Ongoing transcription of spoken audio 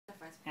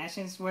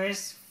Ashton's,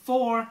 where's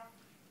 4?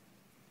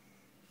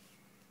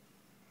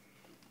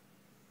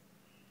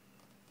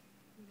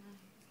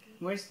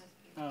 Where's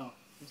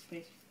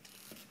space?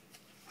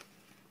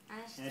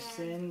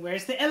 Ashton,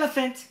 where's the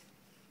elephant?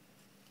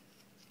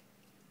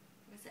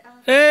 Where's the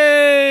elephant?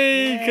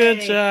 Hey, Yay.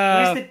 good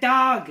job. Where's the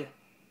dog?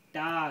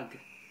 Dog.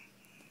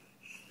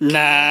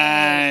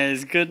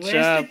 Nice, good Where's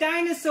job. the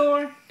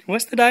dinosaur?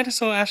 Where's the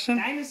dinosaur, Ashton?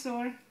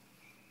 Dinosaur.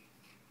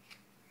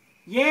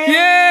 Yay!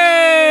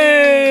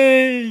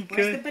 Yay!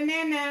 Where's Good. the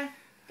banana?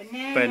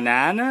 Banana.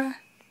 Banana?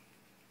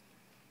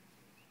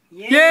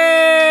 Yay!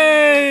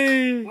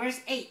 Yay! Where's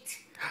 8?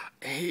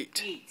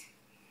 8. 8.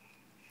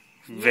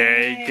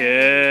 Very Yay.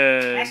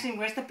 good. Ashton,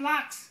 where's the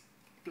blocks?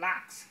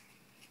 Blocks.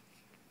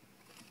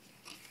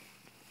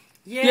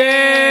 Yay!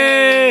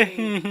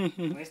 Yay!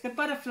 Where's the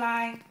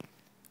butterfly?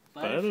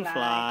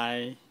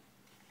 Butterfly.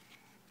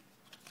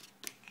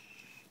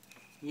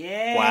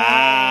 Yay!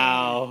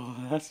 Wow,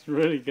 that's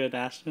really good,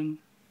 Ashton.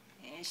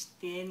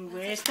 Ashton,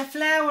 where's the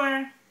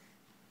flower?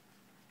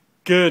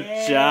 Good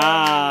Yay.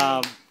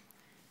 job.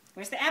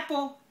 Where's the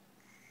apple?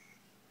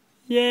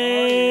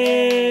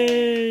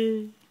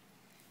 Yay!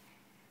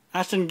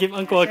 Ashton, give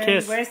Uncle a Ashton,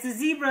 kiss. where's the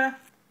zebra?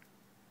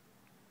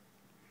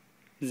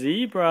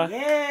 Zebra.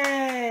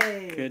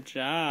 Yay! Good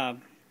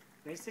job.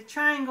 Where's the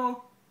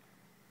triangle?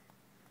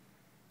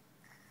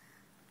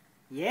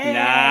 Yay!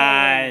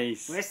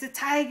 Nice. Where's the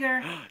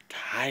tiger?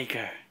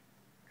 Tiger.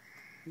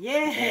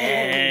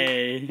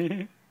 Yay!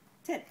 Yay.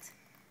 Tit.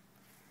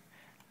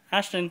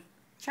 Ashton.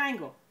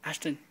 Triangle.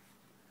 Ashton.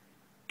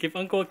 Give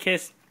Uncle a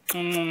kiss.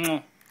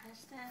 Ashton.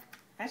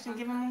 Ashton,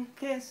 give him a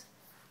kiss.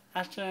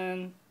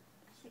 Ashton.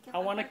 I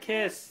want a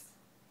kiss.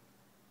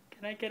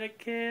 Can I get a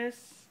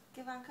kiss?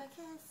 Give Uncle a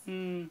kiss.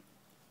 Mm.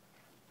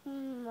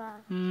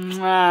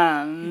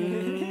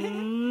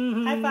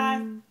 High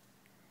five.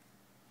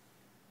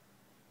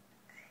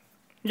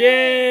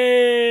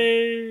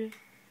 Yay!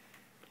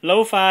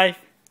 Low 5.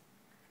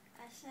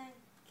 Ashton,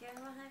 give him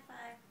a high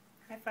five.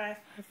 High five.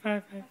 High 5,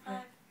 high High 5.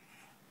 five.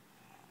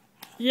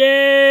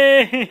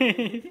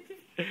 Yay!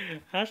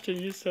 Ashton,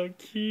 you're so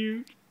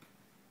cute.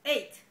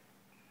 8.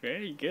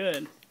 Very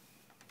good.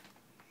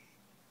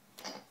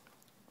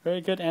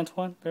 Very good,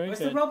 Antoine. Very Where's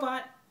good. the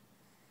robot?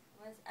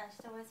 Where's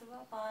Ashton? Where's the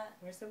robot?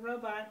 Where's the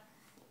robot?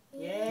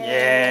 Yay!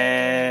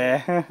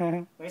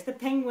 Yeah. Where's the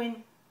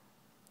penguin?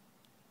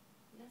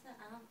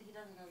 He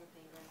doesn't know the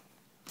penguin.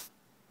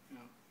 No.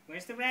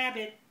 Where's the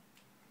rabbit?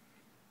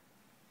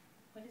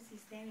 What is he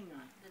standing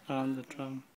on? On the drum.